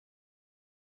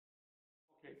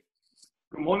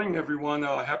Good morning, everyone.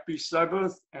 Happy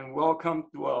Sabbath and welcome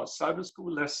to our Sabbath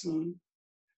School lesson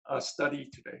study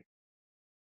today.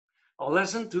 Our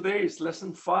lesson today is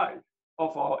lesson 5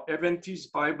 of our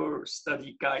Adventist Bible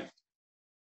Study Guide.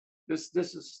 This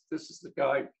is the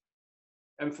guide.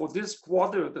 And for this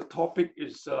quarter, the topic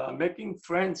is making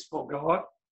friends for God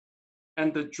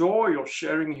and the joy of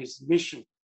sharing His mission.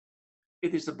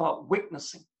 It is about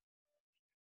witnessing.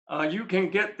 You can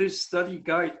get this study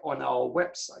guide on our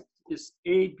website. It's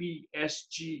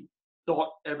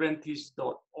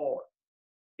absg.adventist.org.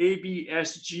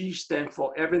 ABSG stands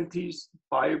for Adventist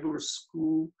Bible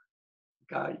School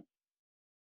Guide.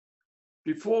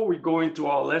 Before we go into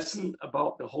our lesson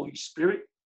about the Holy Spirit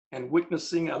and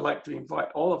witnessing, I'd like to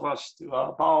invite all of us to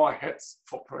bow our heads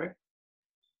for prayer.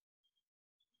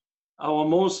 Our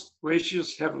most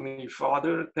gracious Heavenly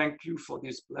Father, thank you for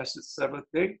this blessed Sabbath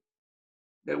day,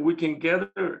 that we can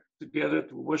gather together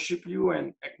to worship you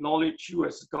and acknowledge you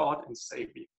as God and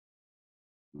Savior.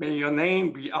 May your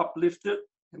name be uplifted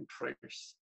and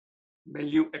praised. May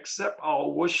you accept our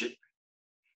worship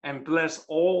and bless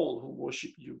all who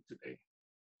worship you today.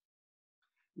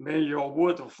 May your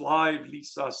word of life lead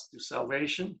us to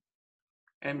salvation,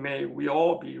 and may we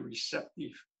all be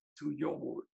receptive to your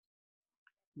word.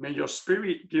 May your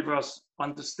Spirit give us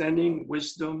understanding,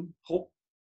 wisdom, hope,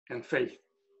 and faith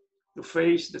to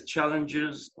face the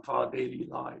challenges of our daily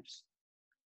lives.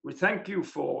 We thank you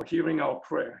for hearing our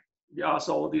prayer. We ask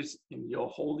all this in your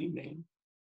holy name.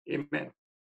 Amen.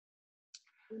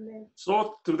 Amen.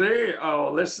 So today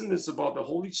our lesson is about the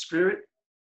Holy Spirit.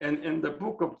 And in the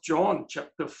book of John,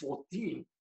 chapter 14,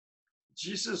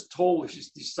 Jesus told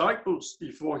his disciples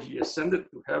before he ascended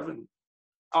to heaven,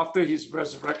 after his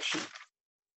resurrection,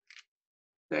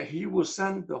 that he will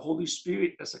send the Holy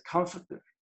Spirit as a comforter.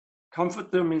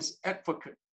 Comforter means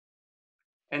advocate.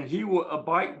 And he will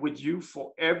abide with you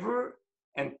forever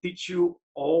and teach you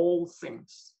all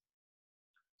things.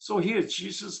 So here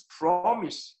Jesus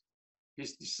promised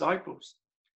his disciples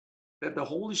that the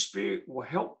Holy Spirit will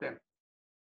help them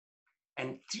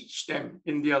and teach them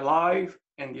in their life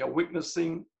and their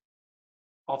witnessing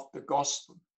of the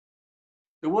gospel.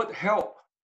 The word help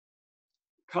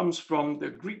comes from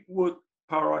the Greek word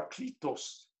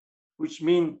parakletos, which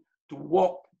means to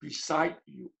walk beside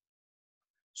you.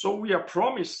 So we are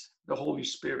promised the Holy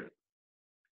Spirit.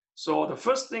 So the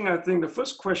first thing the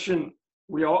first question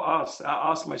we all ask,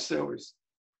 I ask myself is,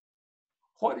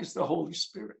 what is the Holy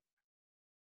Spirit?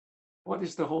 What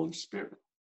is the Holy Spirit?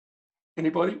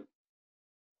 Anybody?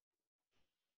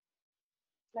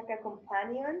 Like a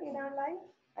companion in our life?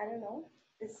 I don't know.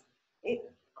 Is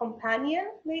it companion?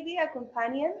 Maybe a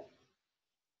companion?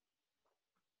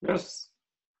 Yes.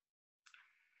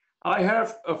 I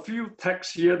have a few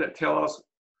texts here that tell us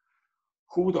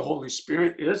who the Holy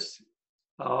Spirit is.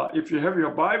 If you have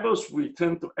your Bibles, we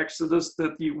turn to Exodus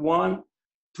 31,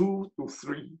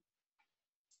 2-3.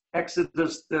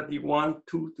 Exodus 31,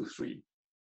 2-3.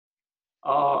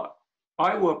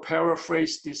 I will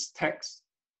paraphrase this text.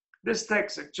 This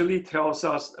text actually tells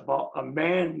us about a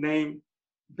man named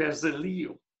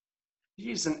Bezalel. He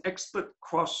is an expert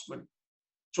craftsman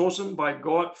chosen by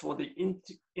God for the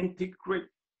intricate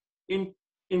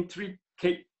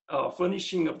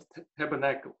furnishing of the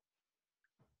tabernacle.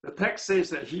 The text says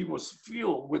that he was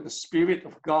filled with the Spirit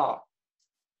of God.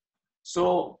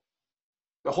 So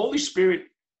the Holy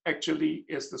Spirit actually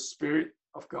is the Spirit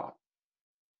of God.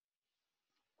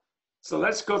 So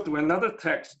let's go to another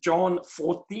text. John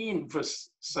 14, verse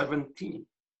 17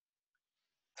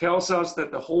 tells us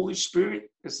that the Holy Spirit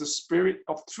is the Spirit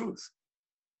of truth,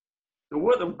 the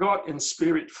Word of God in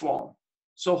spirit form.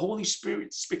 So Holy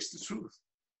Spirit speaks the truth.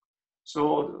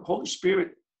 So the Holy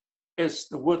Spirit is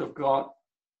the Word of God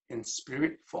in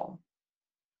spirit form.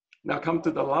 Now come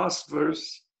to the last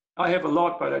verse. I have a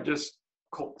lot, but I just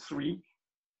quote 3.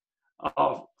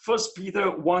 1 Peter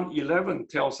 1:11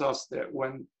 tells us that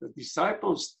when the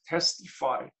disciples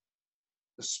testify,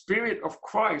 the Spirit of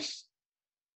Christ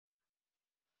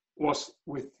was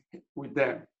with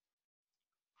them.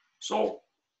 So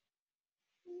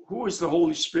who is the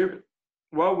Holy Spirit?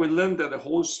 Well, we learned that the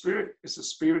Holy Spirit is the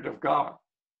Spirit of God,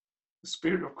 the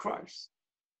Spirit of Christ.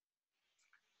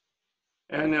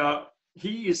 And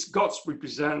he is God's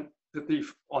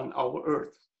representative on our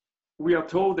earth. We are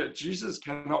told that Jesus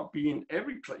cannot be in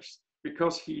every place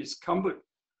because he is cumbered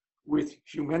with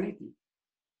humanity.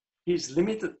 He is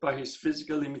limited by his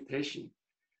physical limitation.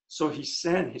 So he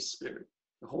sent his Spirit,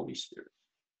 the Holy Spirit.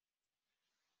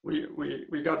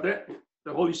 We got that.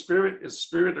 The Holy Spirit is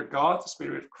Spirit of God, the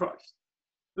Spirit of Christ.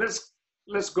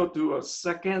 Let's go to a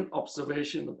second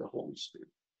observation of the Holy Spirit.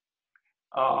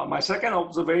 My second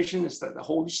observation is that the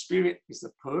Holy Spirit is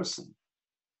a person.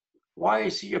 Why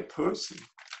is he a person?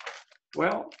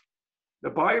 Well, the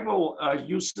Bible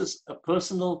uses a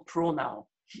personal pronoun,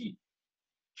 he.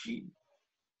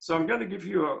 So I'm going to give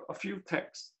you a few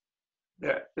texts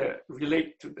that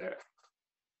relate to that.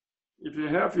 If you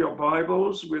have your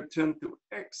Bibles, we'll turn to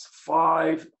Acts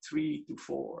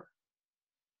 5:3-4.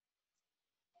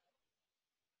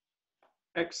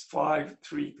 Acts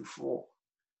 5:3-4.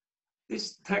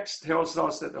 This text tells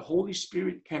us that the Holy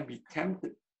Spirit can be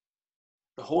tempted.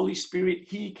 The Holy Spirit,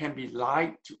 he can be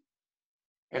lied to,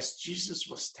 as Jesus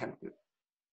was tempted.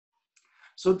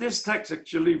 So this text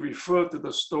actually refers to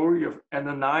the story of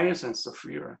Ananias and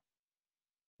Sapphira,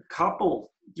 a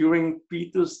couple during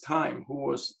Peter's time who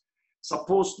was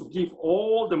supposed to give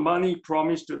all the money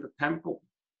promised to the temple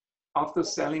after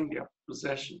selling their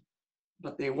possession,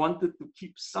 but they wanted to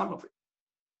keep some of it,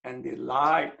 and they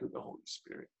lied to the Holy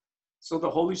Spirit. So the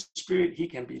Holy Spirit, he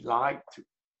can be lied to.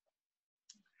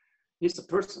 He's a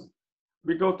person.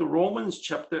 We go to Romans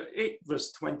chapter 8,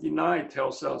 verse 29,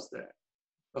 tells us that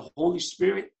the Holy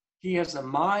Spirit, he has a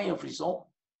mind of his own.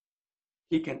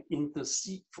 He can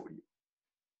intercede for you.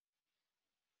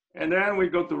 And then we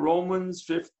go to Romans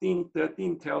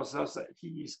 15:13, tells us that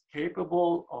he is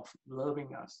capable of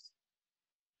loving us.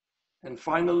 And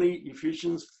finally,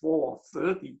 Ephesians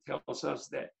 4:30 tells us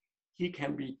that he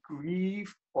can be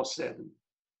grieved or saddened.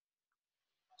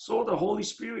 So the Holy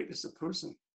Spirit is a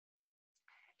person.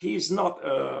 He is not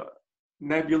a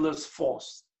nebulous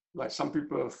force, like some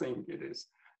people think it is.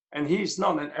 And he is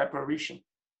not an apparition.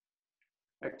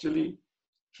 Actually,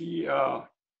 he's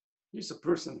a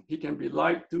person. He can be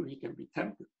lied to, he can be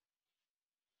tempted.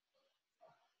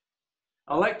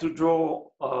 I'd like to draw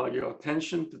your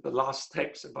attention to the last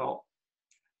text about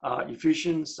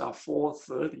Ephesians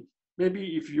 4:30.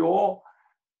 Maybe if you all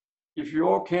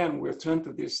can, we'll turn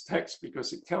to this text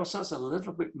because it tells us a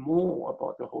little bit more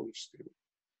about the Holy Spirit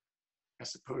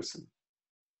as a person.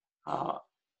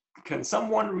 Can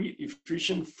someone read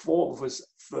Ephesians 4, verse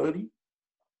 30?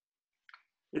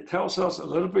 It tells us a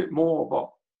little bit more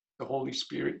about the Holy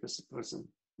Spirit as a person.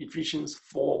 Ephesians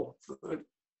 4:30.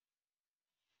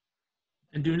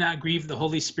 And do not grieve the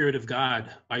Holy Spirit of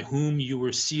God, by whom you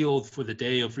were sealed for the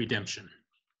day of redemption.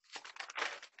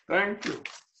 Thank you.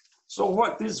 So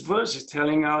what this verse is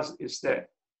telling us is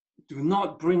that do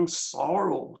not bring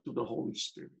sorrow to the Holy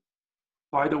Spirit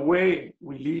by the way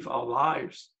we live our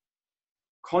lives,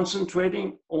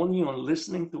 concentrating only on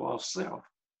listening to ourselves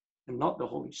and not the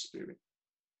Holy Spirit.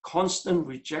 Constant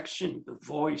rejection, the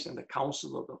voice and the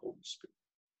counsel of the Holy Spirit.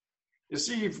 You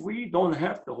see, if we don't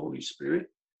have the Holy Spirit,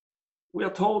 we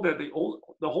are told that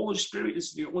the Holy Spirit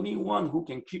is the only one who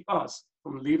can keep us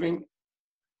from living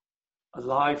a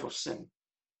life of sin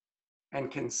and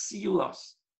can seal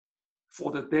us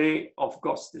for the day of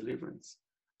God's deliverance.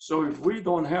 So if we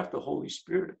don't have the Holy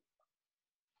Spirit,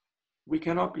 we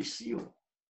cannot be sealed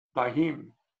by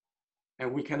him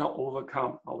and we cannot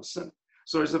overcome our sin.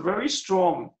 So it's a very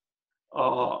strong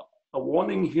a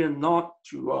warning here not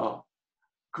to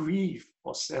grieve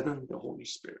or sadden the Holy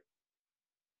Spirit.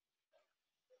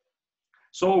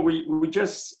 So we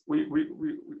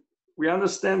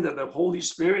understand that the Holy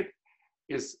Spirit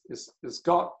is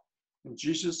God and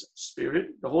Jesus'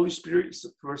 Spirit. The Holy Spirit is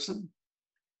a person.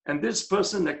 And this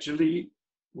person actually,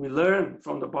 we learn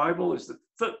from the Bible, is the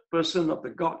third person of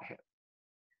the Godhead,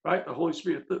 right? The Holy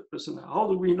Spirit, third person. How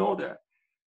do we know that?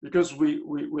 Because we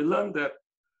learned that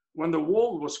when the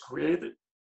world was created,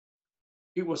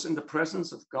 it was in the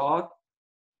presence of God,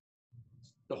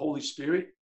 the Holy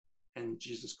Spirit, and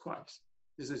Jesus Christ.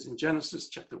 This is in Genesis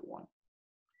chapter 1.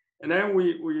 And then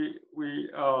we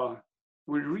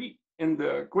read in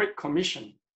the Great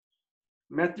Commission,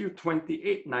 Matthew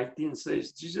 28:19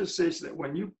 says, Jesus says that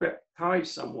when you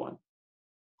baptize someone,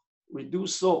 we do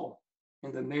so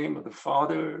in the name of the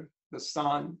Father, the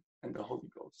Son, and the Holy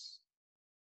Ghost.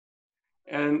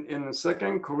 And in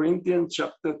 2 Corinthians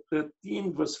chapter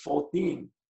 13, verse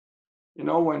 14,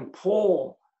 when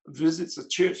Paul visits a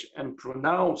church and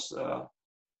pronounces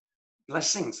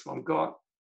blessings from God,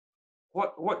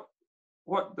 what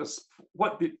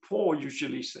did Paul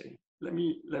usually say? Let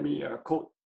me quote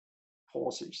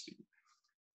Paul says to you.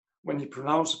 When he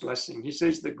pronounced blessing, he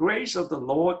says, the grace of the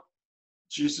Lord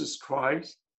Jesus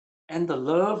Christ and the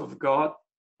love of God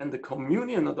and the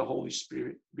communion of the Holy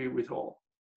Spirit be with all.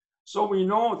 So we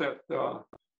know that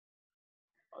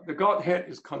the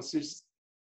Godhead consists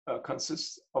of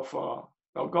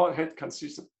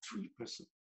three persons.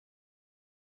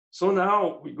 So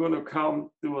now we're going to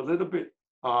come to a little bit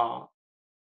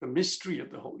the mystery of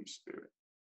the Holy Spirit,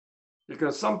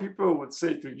 because some people would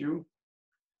say to you,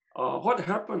 What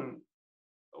happened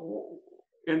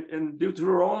in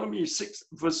Deuteronomy 6,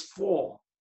 verse 4?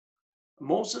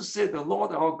 Moses said, the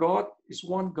Lord our God is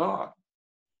one God.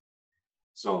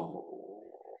 So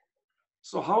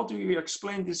how do you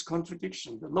explain this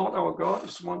contradiction? The Lord our God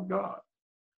is one God.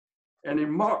 And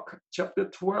in Mark chapter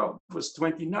 12, verse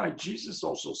 29, Jesus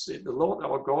also said, the Lord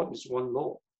our God is one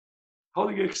Lord. How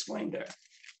do you explain that?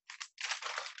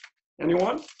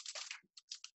 Anyone?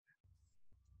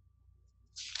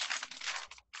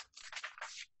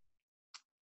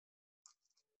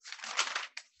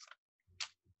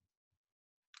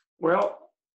 Well,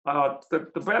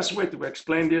 the best way to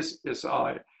explain this is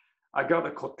I got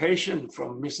a quotation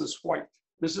from Mrs. White.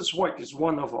 Mrs. White is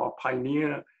one of our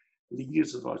pioneer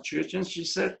leaders of our church, and she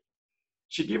said,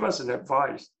 she gave us an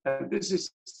advice, and this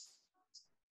is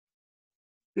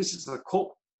a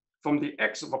quote from the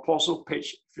Acts of Apostles,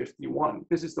 page 51.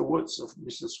 This is the words of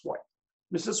Mrs. White.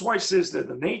 Mrs. White says that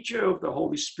the nature of the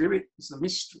Holy Spirit is a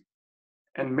mystery,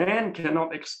 and man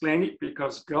cannot explain it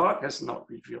because God has not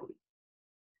revealed it.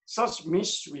 Such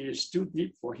mystery is too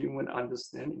deep for human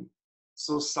understanding,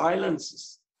 so silence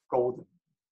is golden.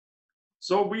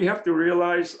 So we have to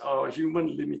realize our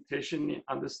human limitation in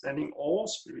understanding all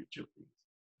spiritual things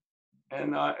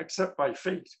and accept by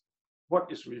faith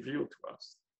what is revealed to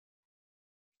us.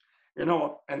 You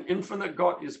know, an infinite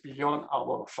God is beyond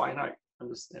our finite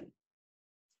understanding.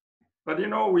 But you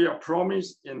know, we are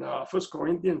promised in 1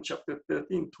 Corinthians chapter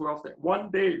 13, 12, that one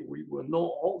day we will know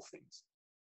all things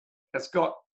as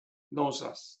God knows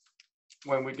us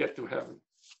when we get to heaven.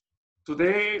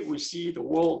 Today we see the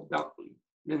world darkly,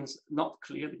 means not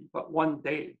clearly, but one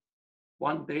day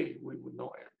we will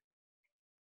know everything.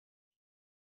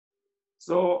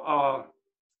 So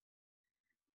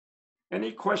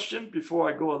any question before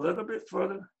I go a little bit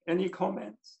further? Any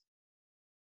comments?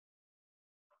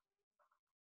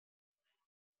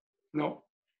 No?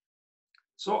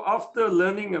 So after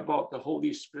learning about the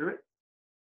Holy Spirit,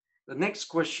 the next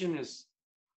question is,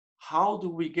 how do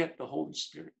we get the Holy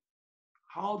Spirit?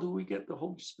 How do we get the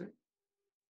Holy Spirit?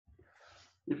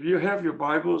 If you have your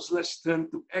Bibles, let's turn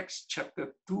to Acts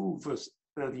chapter 2, verse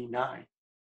 39.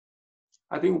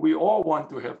 I think we all want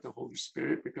to have the Holy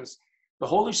Spirit because the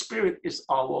Holy Spirit is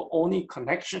our only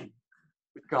connection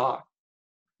with God.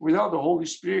 Without the Holy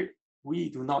Spirit, we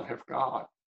do not have God.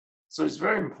 So it's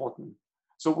very important.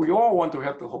 So we all want to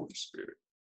have the Holy Spirit.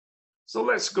 So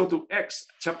let's go to Acts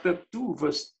chapter 2,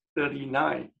 verse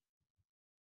 39.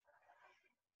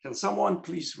 Can someone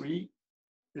please read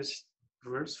this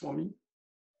verse for me?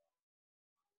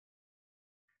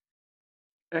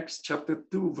 Acts chapter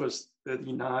 2, verse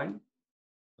 39.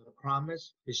 The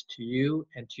promise is to you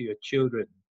and to your children,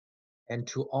 and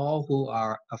to all who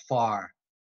are afar,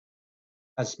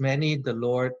 as many the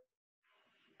Lord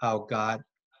our God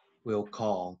will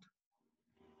call.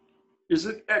 Is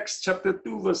it Acts chapter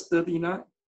 2, verse 39?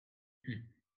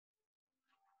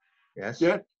 Yes?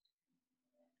 Yeah.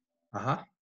 Uh-huh.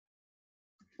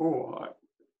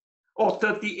 Oh,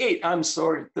 38. I'm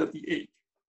sorry, 38.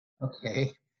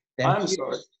 Okay.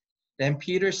 Then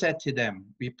Peter said to them,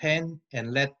 repent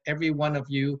and let every one of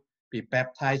you be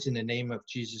baptized in the name of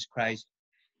Jesus Christ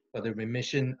for the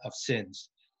remission of sins,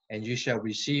 and you shall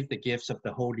receive the gifts of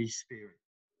the Holy Spirit.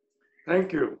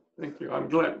 Thank you. Thank you. I'm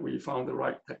glad we found the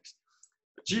right text.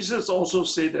 Jesus also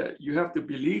said that you have to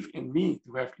believe in me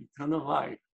to have eternal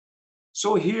life.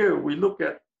 So here we look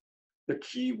at the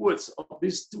key words of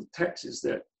these two texts is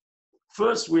that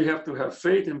first we have to have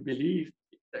faith and believe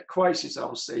that Christ is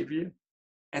our Savior,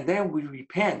 and then we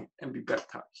repent and be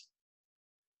baptized.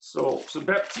 So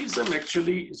baptism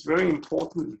actually is very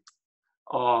important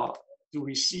to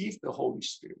receive the Holy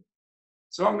Spirit.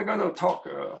 So I'm going to talk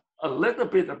a little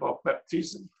bit about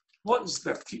baptism. What is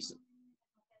baptism?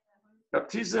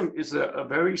 Baptism is a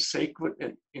very sacred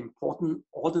and important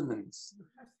ordinance.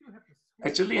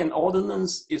 Actually, an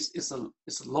ordinance is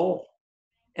a law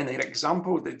and an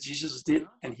example that Jesus did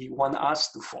and he wants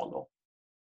us to follow.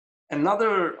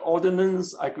 Another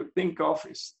ordinance I could think of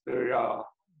is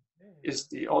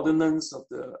the ordinance of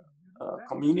the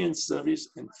communion service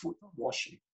and foot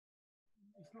washing.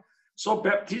 So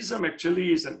baptism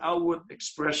actually is an outward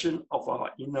expression of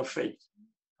our inner faith,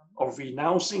 of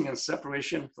renouncing and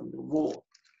separation from the world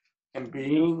and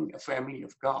being a family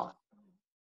of God.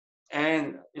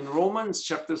 And in Romans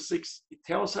chapter 6, it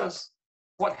tells us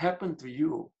what happened to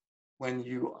you when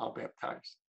you are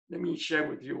baptized. Let me share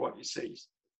with you what it says.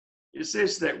 It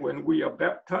says that when we are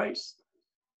baptized,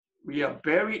 we are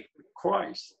buried with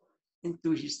Christ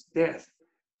into his death.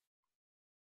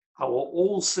 Our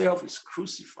old self is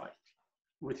crucified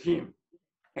with him.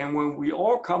 And when we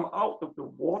all come out of the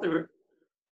water,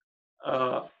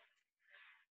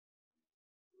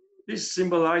 This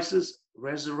symbolizes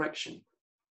resurrection.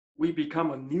 We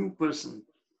become a new person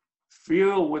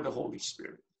filled with the Holy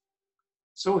Spirit.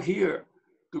 So here,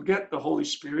 to get the Holy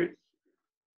Spirit,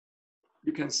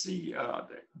 you can see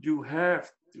that you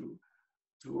have to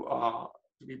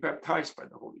be baptized by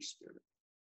the Holy Spirit.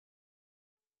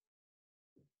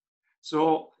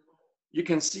 So you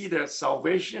can see that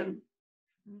salvation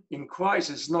in Christ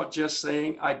is not just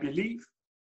saying, I believe,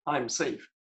 I'm saved,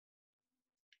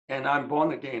 and I'm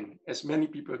born again, as many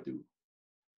people do.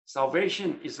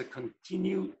 Salvation is a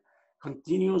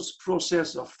continuous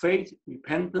process of faith,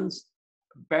 repentance,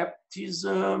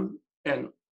 baptism, and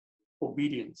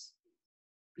obedience.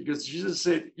 Because Jesus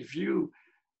said, if you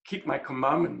keep my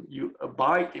commandment, you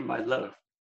abide in my love,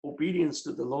 obedience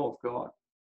to the law of God.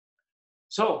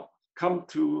 So come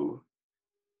to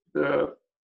the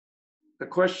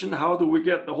question, how do we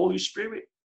get the Holy Spirit?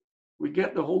 We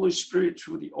get the Holy Spirit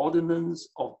through the ordinance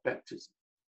of baptism.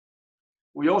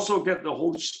 We also get the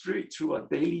Holy Spirit through a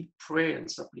daily prayer and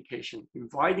supplication,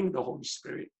 inviting the Holy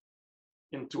Spirit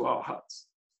into our hearts.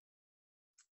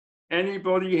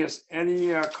 Anybody has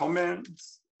any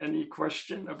comments, any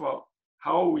question about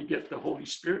how we get the Holy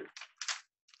Spirit?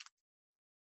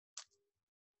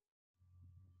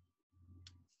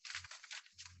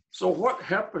 So what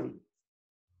happened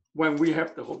when we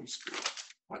have the Holy Spirit?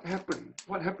 What happened?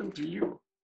 What happened to you?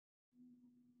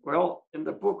 Well, in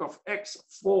the book of Acts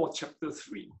 4, chapter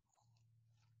 3,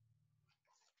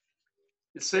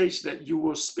 it says that you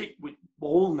will speak with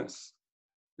boldness.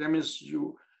 That means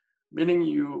you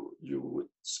would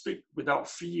speak without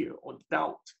fear or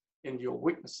doubt in your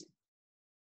witnessing.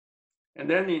 And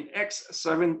then in Acts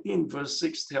 17, verse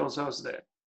 6 tells us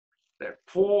that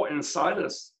Paul and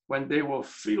Silas, when they were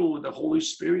filled with the Holy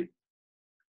Spirit,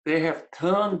 they have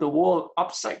turned the world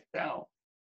upside down.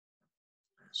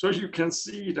 So you can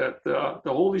see that the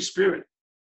Holy Spirit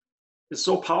is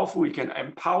so powerful, He can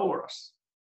empower us,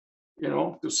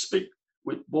 to speak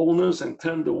with boldness and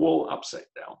turn the world upside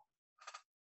down.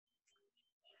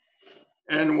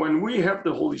 And when we have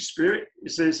the Holy Spirit,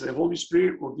 it says the Holy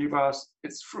Spirit will give us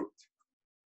its fruit.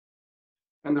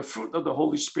 And the fruit of the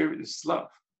Holy Spirit is love.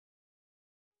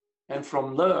 And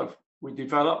from love, we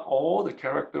develop all the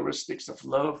characteristics of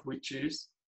love, which is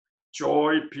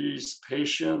joy, peace,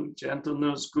 patience,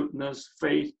 gentleness, goodness,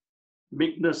 faith,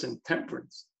 meekness, and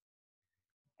temperance.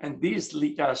 And these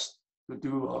lead us to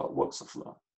do works of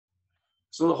love.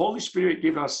 So the Holy Spirit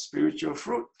gives us spiritual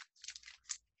fruit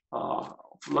of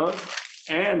love,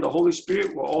 and the Holy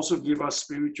Spirit will also give us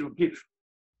spiritual gift.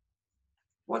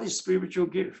 What is spiritual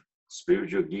gift?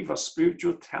 Spiritual gift are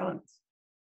spiritual talents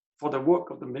for the work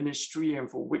of the ministry and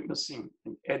for witnessing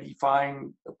and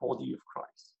edifying the body of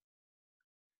Christ.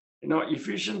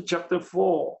 Ephesians chapter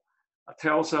 4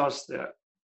 tells us that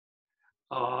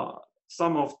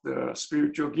some of the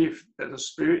spiritual gift that the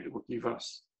Spirit will give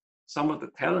us, some of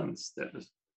the talents that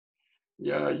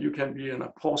you can be an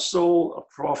apostle, a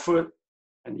prophet,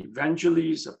 an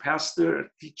evangelist, a pastor, a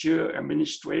teacher,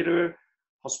 administrator,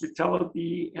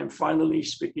 hospitality, and finally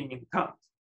speaking in tongues.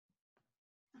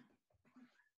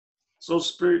 So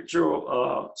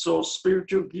spiritual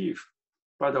gift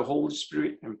by the Holy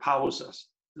Spirit empowers us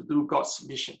to do God's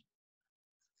mission.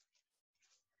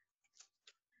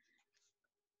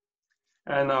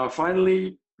 And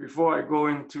finally, before I go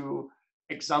into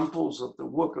examples of the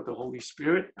work of the Holy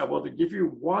Spirit, I want to give you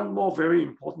one more very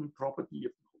important property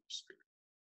of the Holy Spirit.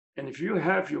 And if you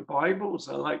have your Bibles,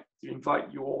 I'd like to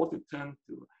invite you all to turn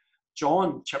to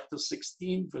John chapter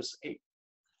 16, verse 8.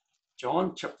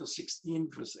 John chapter 16,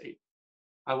 verse 8.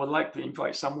 I would like to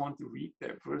invite someone to read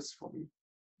that verse for me.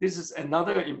 This is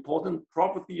another important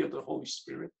property of the Holy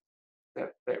Spirit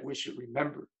that we should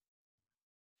remember.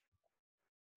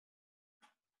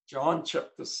 John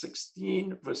chapter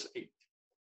 16, verse 8.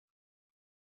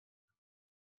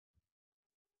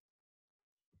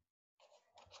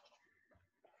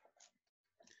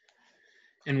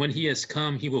 And when He has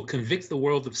come, He will convict the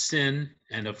world of sin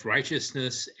and of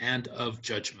righteousness and of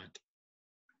judgment.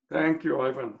 Thank you,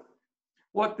 Ivan.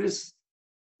 What Jesus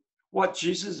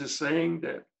is saying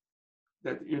that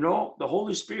the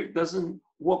Holy Spirit doesn't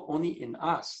work only in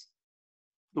us.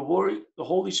 The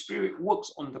Holy Spirit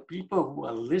works on the people who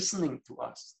are listening to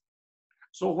us.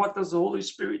 So what does the Holy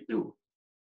Spirit do?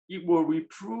 It will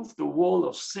reprove the world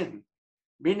of sin,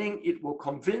 meaning it will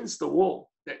convince the world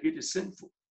that it is sinful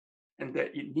and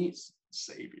that it needs a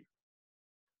Savior.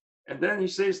 And then he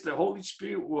says the Holy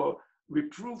Spirit will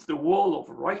reprove the world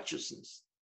of righteousness,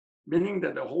 meaning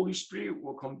that the Holy Spirit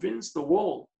will convince the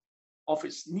world of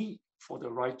its need for the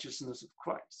righteousness of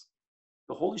Christ.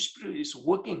 The Holy Spirit is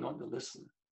working on the listener.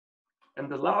 And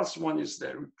the last one is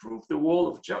that reprove the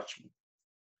world of judgment,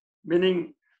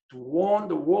 meaning to warn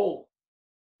the world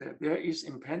that there is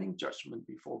impending judgment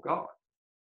before God.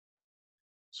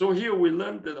 So here we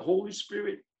learn that the Holy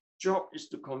Spirit's job is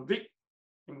to convict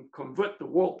and convert the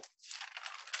world.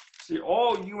 See,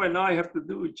 all you and I have to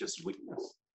do is just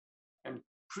witness and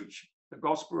preach the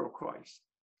gospel of Christ.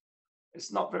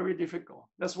 It's not very difficult.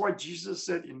 That's why Jesus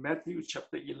said in Matthew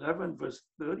chapter 11, verse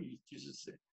 30, Jesus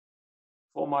said,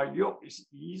 "For my yoke is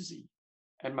easy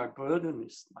and my burden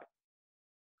is light."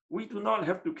 We do not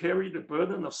have to carry the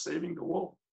burden of saving the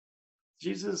world.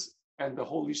 Jesus and the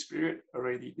Holy Spirit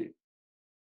already did.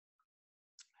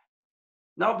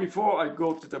 Now, before I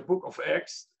go to the book of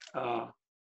Acts, to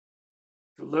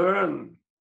learn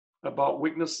about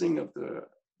witnessing of the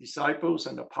disciples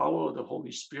and the power of the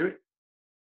Holy Spirit,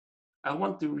 I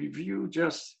want to review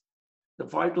just the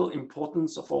vital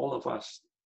importance of all of us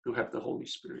to have the Holy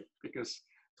Spirit, because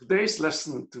today's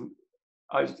lesson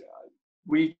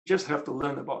we just have to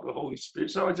learn about the Holy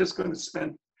Spirit. So I'm just going to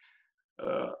spend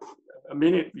a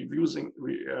minute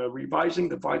revising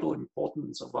the vital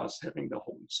importance of us having the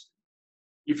Holy Spirit.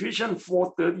 Ephesians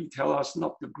 4:30 tells us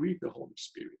not to grieve the Holy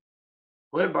Spirit,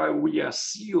 whereby we are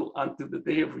sealed unto the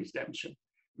day of redemption,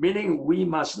 meaning we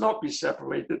must not be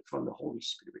separated from the Holy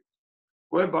Spirit,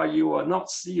 whereby you are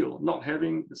not sealed, not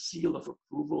having the seal of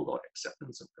approval or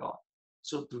acceptance of God.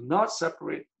 So do not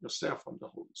separate yourself from the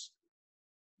Holy Spirit.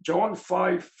 John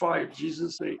 5:5,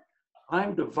 Jesus said,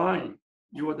 "I'm the vine,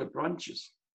 you are the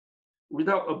branches.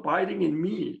 Without abiding in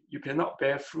me, you cannot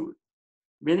bear fruit."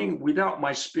 Meaning, without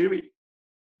my Spirit,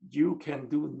 you can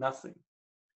do nothing.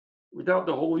 Without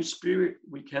the Holy Spirit,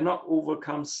 we cannot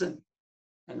overcome sin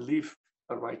and live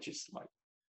a righteous life.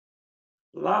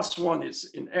 The last one is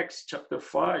in Acts chapter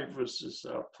 5, verses 2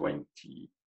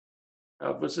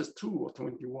 or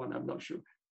 21, I'm not sure.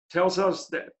 Tells us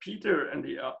that Peter and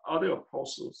the other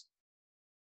apostles,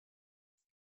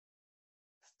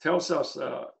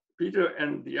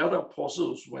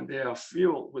 when they are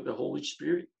filled with the Holy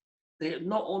Spirit, they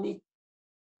not only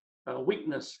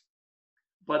witness,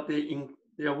 but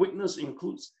their witness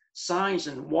includes signs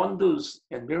and wonders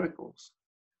and miracles.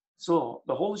 So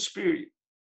the Holy Spirit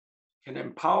can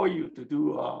empower you to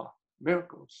do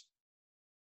miracles.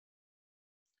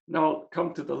 Now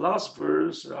come to the last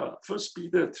verse. 1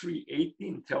 Peter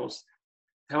 3:18 tells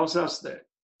us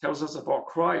about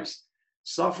Christ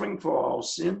suffering for our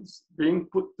sins, being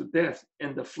put to death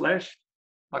in the flesh,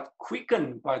 but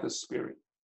quickened by the Spirit.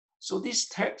 So this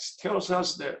text tells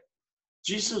us that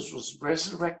Jesus was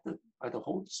resurrected by the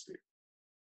Holy Spirit.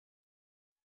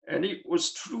 And it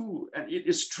was true, and it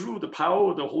is true, the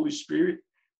power of the Holy Spirit,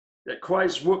 that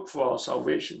Christ worked for our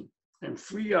salvation and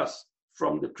free us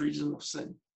from the prison of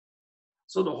sin.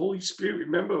 So the Holy Spirit,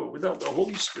 remember, without the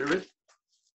Holy Spirit,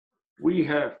 we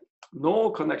have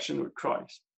no connection with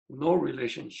Christ, no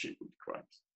relationship with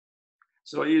Christ.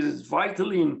 So it is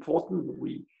vitally important that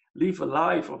we live a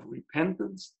life of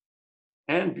repentance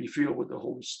and be filled with the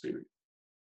Holy Spirit.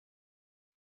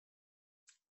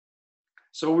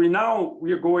 So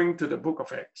we are going to the book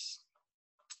of Acts.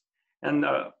 And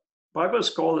Bible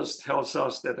scholars tells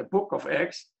us that the book of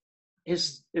Acts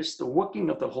is the working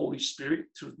of the Holy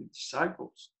Spirit through the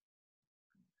disciples.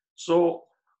 So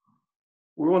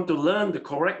we want to learn the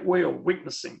correct way of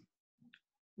witnessing.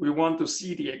 We want to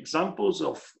see the examples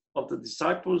of the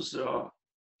disciples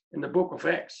in the book of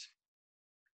Acts.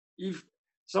 If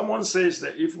someone says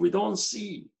that if we don't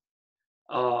see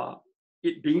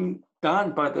it being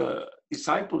done by the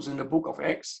disciples in the book of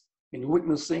Acts in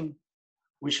witnessing,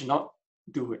 we should not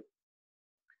do it.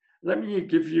 Let me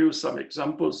give you some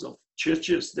examples of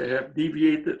churches that have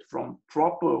deviated from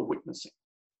proper witnessing.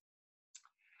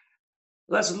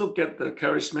 Let's look at the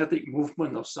charismatic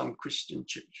movement of some Christian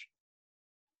church.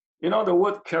 You know, the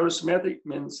word charismatic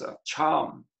means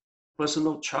charm,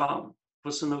 personal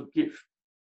gift.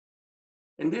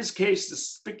 In this case, the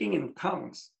speaking in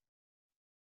tongues.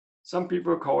 Some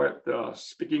people call it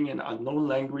speaking in unknown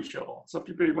language, or some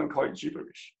people even call it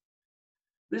gibberish.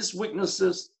 These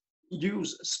witnesses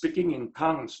use speaking in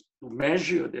tongues to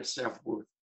measure their self-worth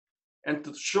and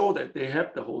to show that they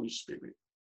have the Holy Spirit.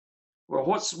 Well,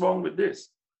 what's wrong with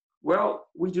this? Well,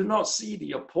 we do not see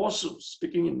the apostles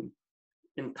speaking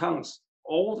in tongues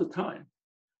all the time,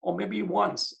 or maybe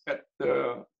once at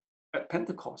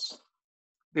Pentecost,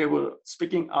 they were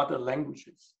speaking other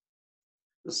languages.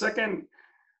 The second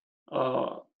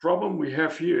problem we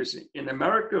have here is in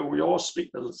America, we all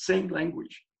speak the same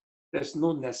language. There's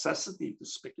no necessity to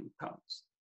speak in tongues.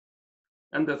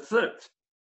 And the third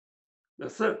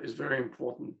is very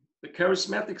important. The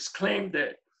charismatics claim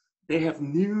that they have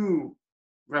new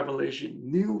revelation,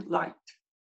 new light.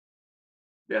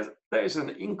 That is an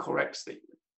incorrect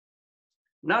statement.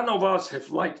 None of us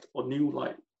have light or new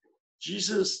light.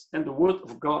 Jesus and the Word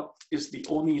of God is the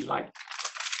only light.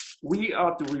 We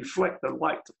are to reflect the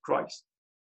light of Christ.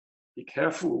 Be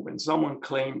careful when someone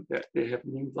claims that they have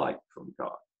new light from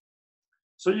God.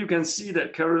 So you can see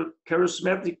that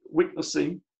charismatic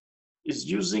witnessing is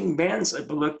using man's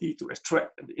ability to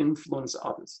attract and influence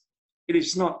others. It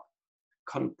is not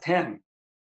content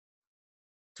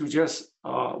to just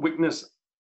witness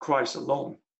Christ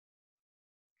alone,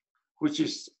 which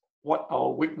is what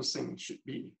our witnessing should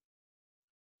be.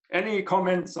 Any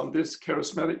comments on this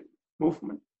charismatic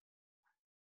movement?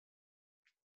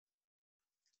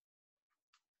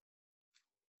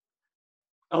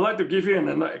 I'd like to give you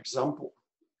another example.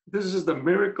 This is the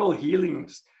miracle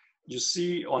healings you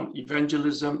see on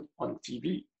evangelism on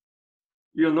TV.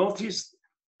 You'll notice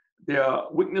their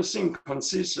witnessing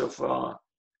consists of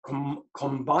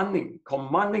commanding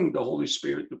the Holy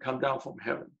Spirit to come down from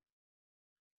heaven.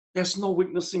 There's no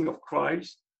witnessing of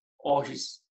Christ or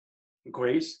his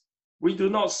grace. We do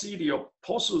not see the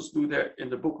apostles do that in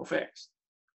the book of Acts.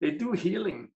 They do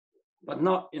healing, but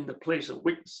not in the place of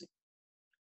witnessing.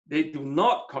 They do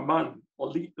not command or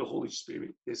lead the Holy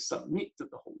Spirit. They submit to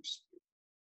the Holy Spirit.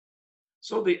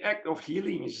 So the act of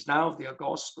healing is now their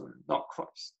gospel, not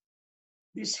Christ.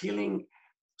 These healing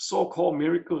so-called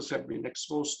miracles have been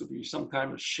exposed to be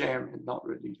sometimes a sham and not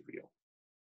really real.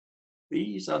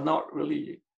 These are not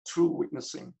really true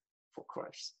witnessing for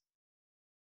Christ.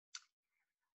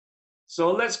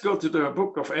 So let's go to the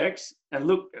book of Acts and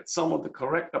look at some of the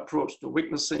correct approach to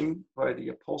witnessing by the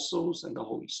apostles and the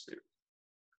Holy Spirit.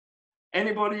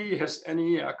 Anybody has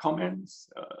any comments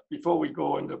before we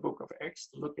go in the book of Acts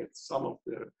to look at some of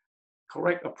the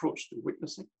correct approach to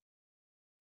witnessing?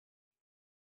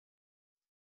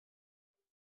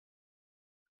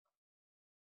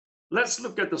 Let's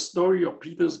look at the story of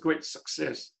Peter's great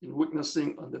success in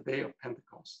witnessing on the day of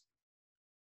Pentecost.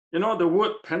 You know, the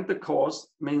word Pentecost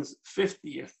means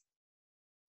 50th.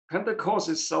 Pentecost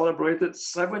is celebrated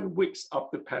 7 weeks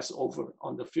after Passover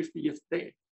on the 50th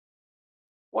day.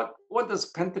 What does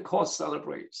Pentecost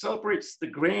celebrate? It celebrates the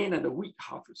grain and the wheat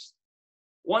harvest.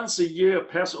 Once a year,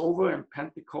 Passover and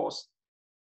Pentecost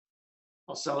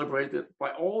are celebrated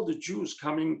by all the Jews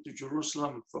coming to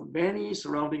Jerusalem from many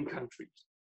surrounding countries.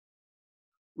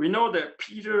 We know that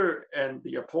Peter and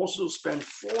the apostles spent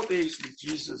 4 days with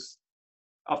Jesus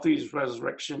after his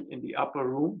resurrection in the upper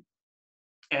room,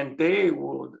 and they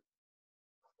would,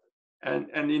 and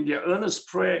in their earnest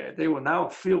prayer, they were now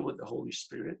filled with the Holy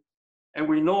Spirit. And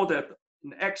we know that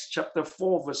in Acts chapter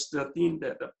 4, verse 13,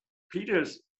 that Peter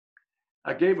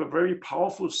gave a very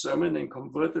powerful sermon and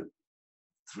converted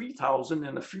 3,000,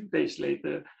 and a few days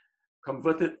later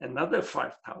converted another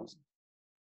 5,000.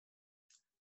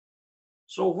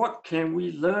 So what can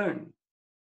we learn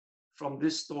from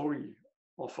this story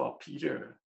of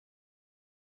Peter?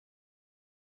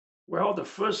 Well, the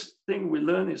first thing we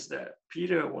learn is that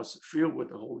Peter was filled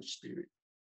with the Holy Spirit,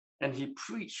 and he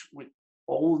preached with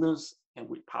boldness and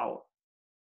with power.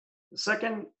 The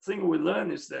second thing we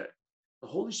learn is that the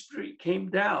Holy Spirit came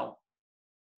down.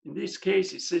 In this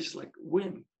case, it says like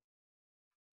wind,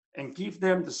 and give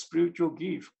them the spiritual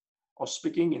gift of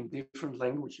speaking in different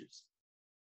languages.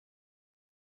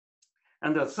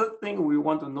 And the third thing we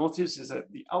want to notice is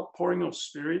that the outpouring of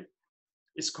Spirit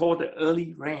is called the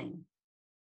early rain.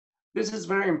 This is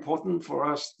very important for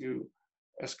us to,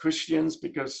 as Christians,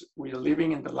 because we are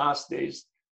living in the last days.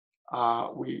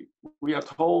 We are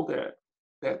told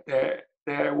that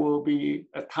there will be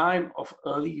a time of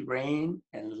early rain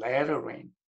and latter rain,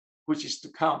 which is to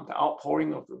come, the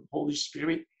outpouring of the Holy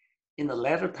Spirit in the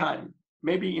latter time,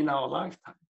 maybe in our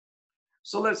lifetime.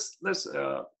 So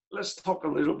let's talk a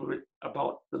little bit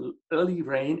about the early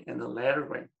rain and the latter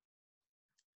rain.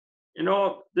 You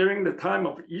know, during the time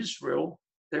of Israel,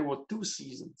 there were 2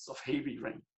 seasons of heavy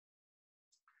rain.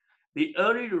 The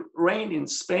early rain in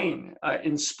Spain,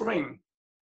 in spring,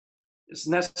 is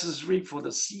necessary for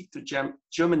the seed to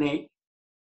germinate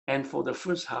and for the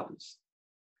first harvest.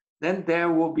 Then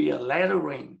there will be a latter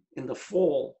rain in the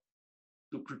fall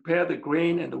to prepare the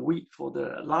grain and the wheat for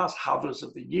the last harvest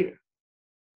of the year.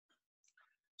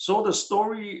 So the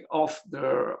story of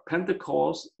the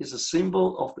Pentecost is a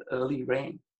symbol of the early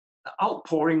rain, the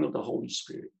outpouring of the Holy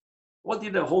Spirit. What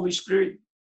did the Holy Spirit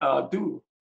do?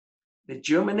 They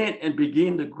germinate and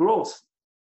begin the growth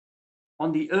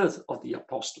on the earth of the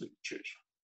apostolic church.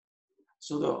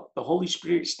 So the Holy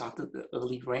Spirit started the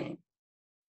early rain.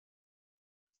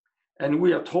 And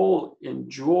we are told in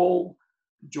Joel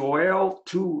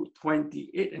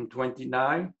 2:28 and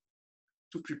 29,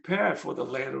 to prepare for the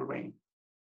latter rain.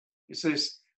 It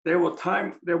says, there will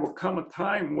come a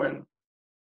time when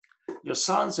your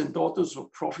sons and daughters will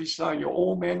prophesy, your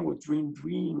old men will dream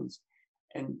dreams,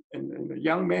 and the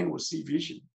young men will see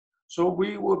vision. So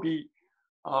we will be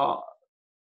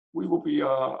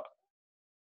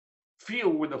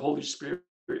filled with the Holy Spirit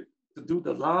to do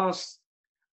the last,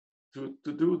 to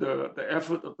do the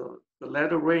effort of the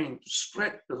latter rain, to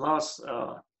spread the last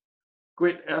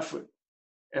great effort.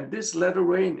 And this latter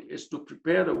rain is to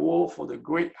prepare the world for the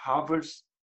great harvest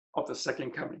of the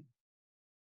second coming.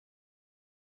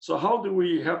 So how do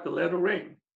we have the latter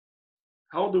rain?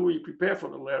 How do we prepare for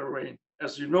the latter rain?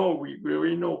 As you know, we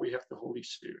already know we have the Holy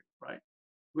Spirit, right?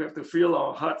 We have to fill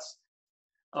our hearts.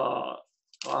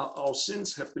 Our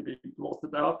sins have to be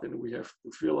blotted out, and we have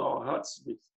to fill our hearts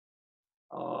with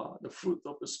the fruit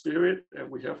of the Spirit, and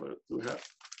we have to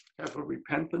have a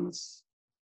repentance.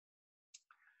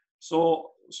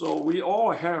 So we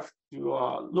all have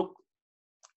to look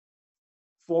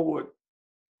forward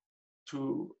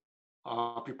to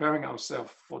preparing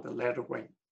ourselves for the latter rain.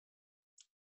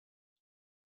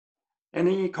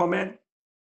 Any comment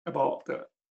about the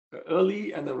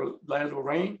early and the latter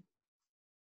rain?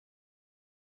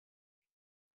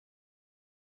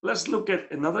 Let's look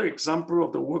at another example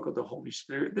of the work of the Holy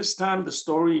Spirit. This time the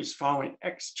story is found in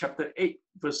Acts chapter 8,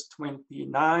 verse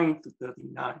 29 to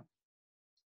 39.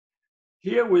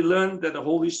 Here we learn that the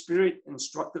Holy Spirit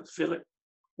instructed Philip,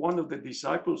 one of the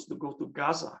disciples, to go to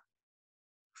Gaza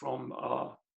from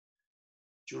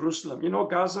Jerusalem. You know,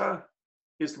 Gaza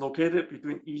is located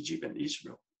between Egypt and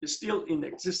Israel. It's still in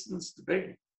existence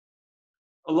today.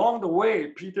 Along the way,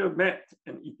 Peter met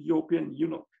an Ethiopian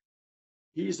eunuch.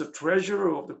 He is the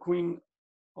treasurer of the Queen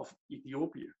of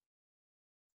Ethiopia.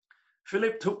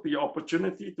 Philip took the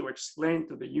opportunity to explain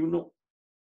to the eunuch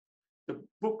the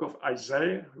book of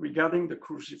Isaiah regarding the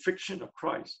crucifixion of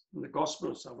Christ in the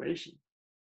gospel of salvation.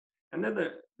 And then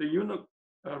the eunuch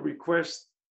requests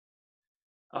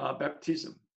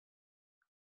baptism.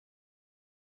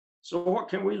 So what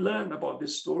can we learn about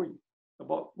this story,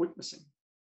 about witnessing?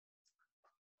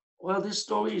 Well, this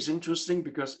story is interesting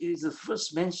because it is the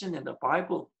first mention in the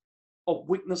Bible of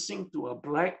witnessing to a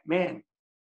black man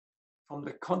from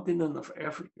the continent of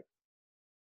Africa.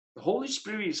 The Holy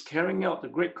Spirit is carrying out the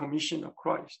Great Commission of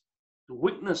Christ to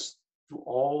witness to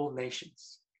all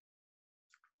nations.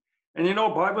 And you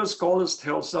know, Bible scholars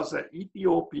tell us that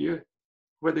Ethiopia,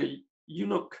 where the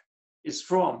eunuch is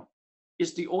from,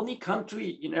 is the only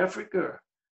country in Africa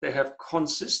that have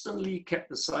consistently kept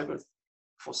the Sabbath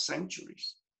for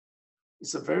centuries.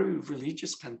 It's a very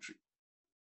religious country.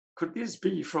 Could this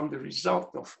be from the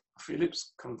result of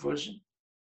Philip's conversion?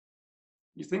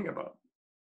 You think about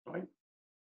it, right?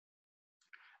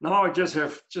 Now I just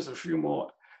have a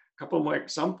couple more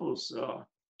examples.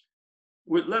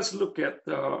 Let's look at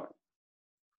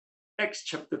Acts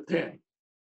chapter 10.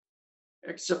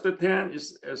 Acts chapter 10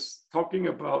 is talking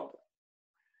about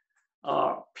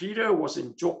Peter was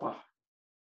in Joppa.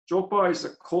 Joppa is a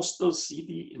coastal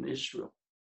city in Israel.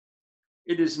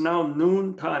 It is now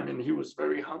noontime and he was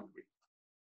very hungry.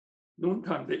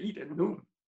 Noontime, they eat at noon.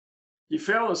 He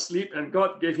fell asleep and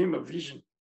God gave him a vision.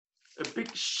 A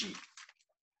big sheep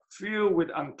filled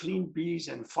with unclean beasts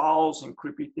and fowls and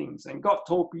creepy things. And God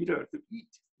told Peter to eat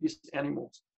these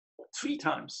animals 3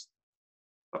 times.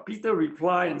 But Peter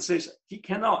replied and says, he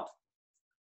cannot,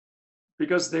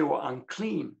 because they were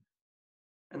unclean.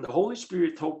 And the Holy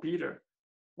Spirit told Peter,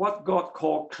 what God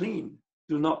called clean,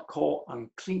 do not call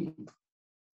unclean.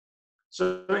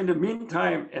 So in the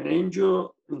meantime, an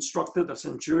angel instructed a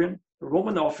centurion, a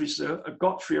Roman officer, a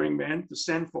God-fearing man, to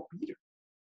send for Peter.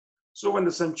 So when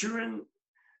the centurion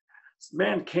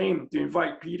man came to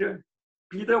invite Peter,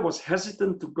 Peter was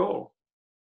hesitant to go.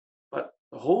 But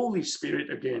the Holy Spirit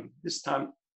again, this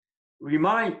time,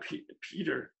 remind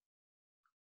Peter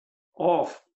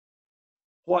of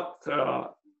what the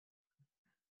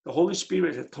Holy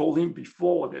Spirit had told him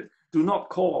before, that do not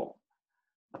call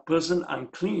a person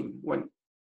unclean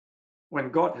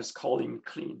when God has called him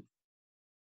clean.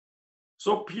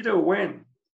 So Peter went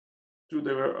to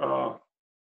the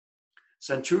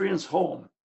centurion's home,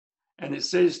 and it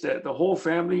says that the whole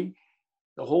family,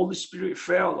 the Holy Spirit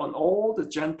fell on all the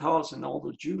Gentiles and all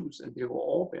the Jews, and they were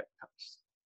all baptized.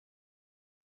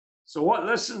 So what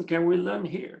lesson can we learn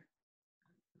here?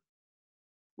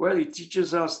 Well, it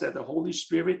teaches us that the Holy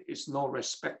Spirit is no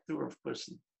respecter of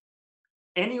person.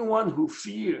 Anyone who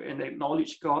fears and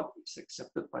acknowledges God is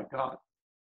accepted by God,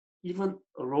 even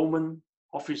a Roman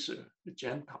officer, the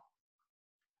Gentile,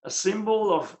 a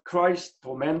symbol of Christ's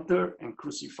tormentor and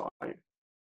crucifier,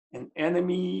 an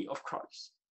enemy of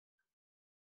Christ.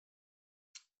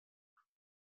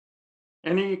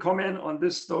 Any comment on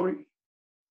this story?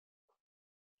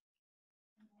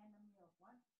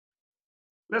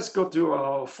 Let's go to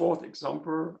our fourth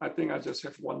example. I think I just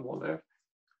have one more left.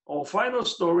 Our final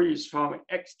story is from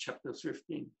Acts chapter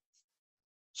 15.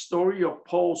 Story of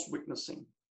Paul's witnessing.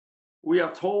 We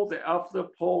are told that after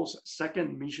Paul's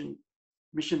second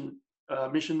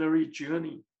missionary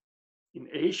journey in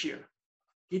Asia,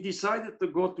 he decided to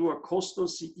go to a coastal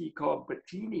city called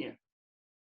Bithynia.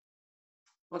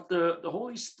 But the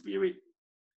Holy Spirit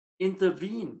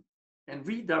intervened and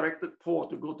redirected Paul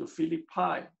to go to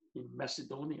Philippi in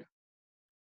Macedonia,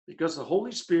 because the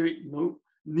Holy Spirit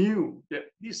knew that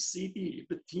this city,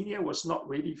 Bithynia, was not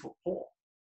ready for Paul.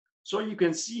 So you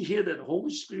can see here that the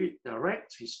Holy Spirit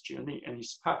directs his journey and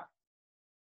his path.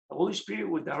 The Holy Spirit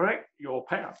will direct your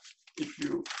path if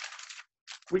you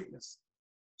witness.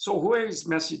 So where is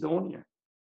Macedonia?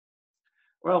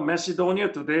 Well, Macedonia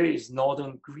today is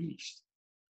northern Greece.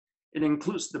 It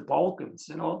includes the Balkans,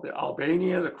 the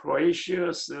Albania, the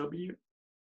Croatia, Serbia.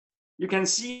 You can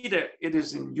see that it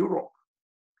is in Europe.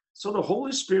 So the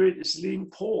Holy Spirit is leading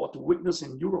Paul to witness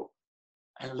in Europe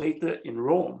and later in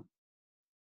Rome.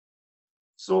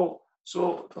 So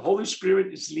the Holy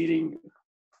Spirit is leading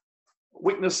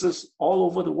witnesses all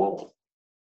over the world.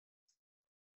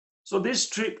 So this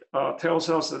trip tells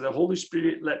us that the Holy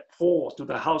Spirit led Paul to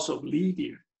the house of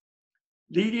Lydia.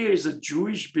 Lydia is a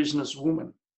Jewish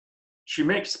businesswoman. She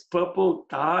makes purple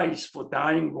dyes for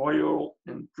dyeing royal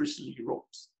and priestly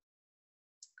robes.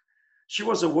 She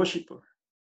was a worshiper.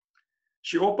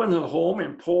 She opened her home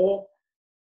and Paul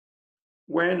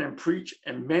went and preached,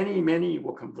 and many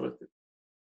were converted.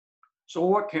 So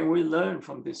what can we learn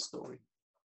from this story?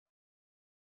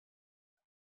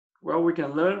 Well, we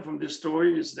can learn from this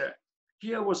story is that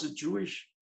here was a Jewish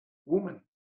woman.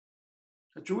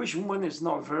 A Jewish woman is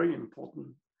not a very important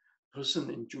person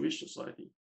in Jewish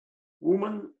society.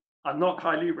 Women are not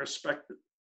highly respected,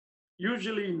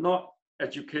 usually not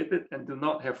educated, and do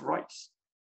not have rights.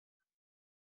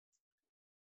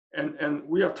 And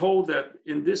we are told that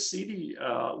in this city,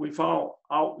 we found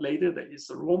out later that it's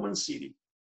a Roman city.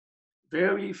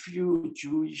 Very few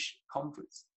Jewish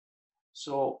converts.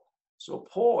 So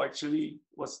Paul actually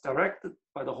was directed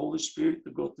by the Holy Spirit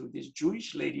to go to this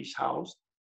Jewish lady's house,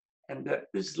 and that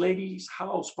this lady's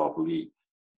house probably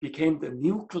became the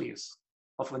nucleus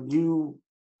of a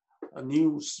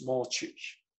new small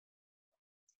church.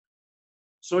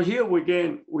 So here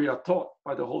again, we are taught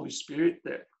by the Holy Spirit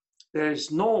that there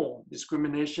is no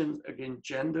discrimination against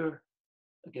gender,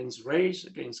 against race,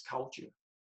 against culture.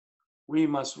 We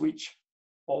must reach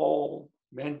all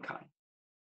mankind.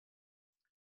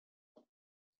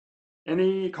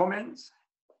 Any comments?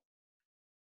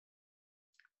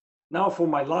 Now for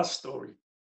my last story.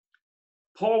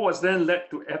 Paul was then led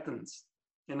to Athens,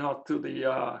 to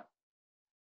the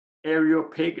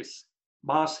Areopagus,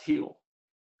 Mars Hill.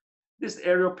 This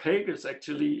Areopagus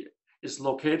actually is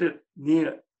located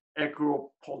near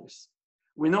Acropolis.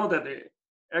 We know that the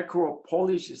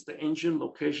Acropolis is the ancient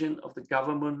location of the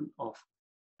government of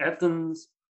Athens,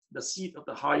 the seat of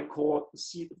the High Court, the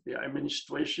seat of the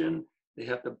administration. They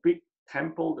have the big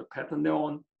temple, the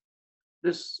Parthenon.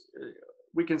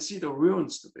 We can see the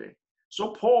ruins today. So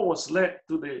Paul was led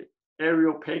to the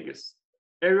Areopagus.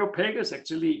 Areopagus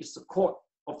actually is the court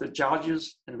of the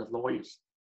judges and the lawyers.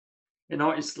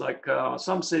 It's like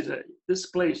some say that this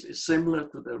place is similar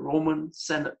to the Roman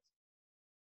Senate.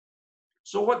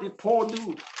 So what did Paul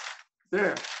do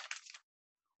there?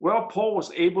 Well, Paul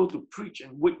was able to preach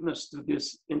and witness to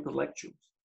these intellectuals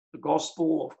the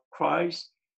gospel of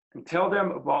Christ and tell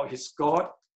them about his God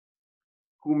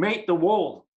who made the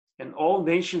world and all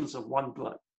nations of one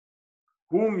blood,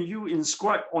 whom you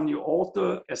inscribe on your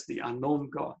altar as the unknown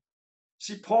God.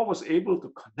 See, Paul was able to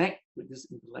connect with these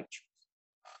intellectuals.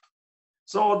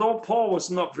 So although Paul was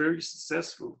not very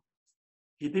successful,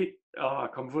 he did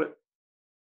convert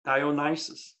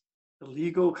Dionysius, the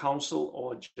legal counsel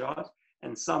or judge,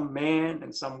 and some man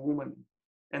and some woman,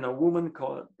 and a woman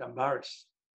called Damaris.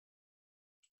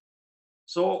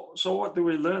 So what do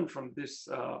we learn from this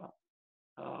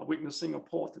witnessing of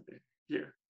Paul today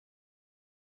here?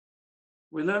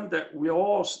 We learn that we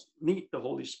all need the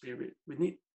Holy Spirit. We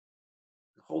need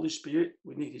the Holy Spirit,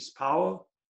 we need his power,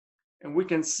 and we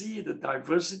can see the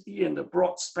diversity and the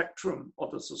broad spectrum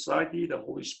of the society the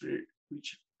Holy Spirit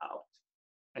reached out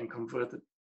and converted.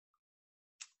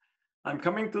 I'm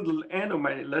coming to the end of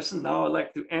my lesson now. I'd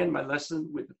like to end my lesson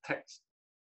with a text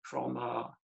from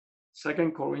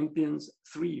 2 Corinthians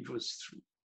 3, verse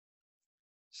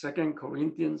 3. 2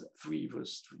 Corinthians 3,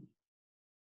 verse 3.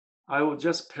 I will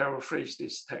just paraphrase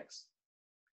this text.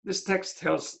 This text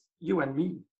tells you and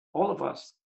me, all of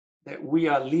us, that we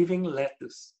are living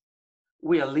letters.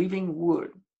 We are living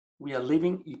word. We are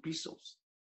living epistles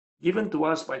given to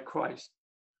us by Christ.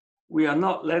 We are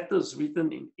not letters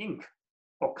written in ink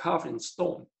or carved in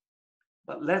stone,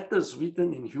 but letters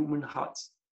written in human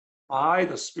hearts by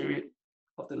the Spirit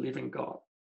of the living God.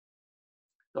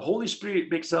 The Holy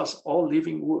Spirit makes us all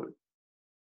living word,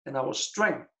 and our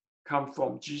strength comes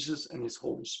from Jesus and his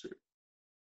Holy Spirit.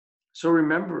 So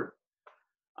remember,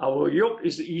 our yoke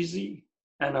is easy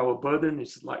and our burden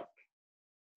is light.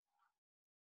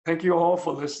 Thank you all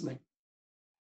for listening.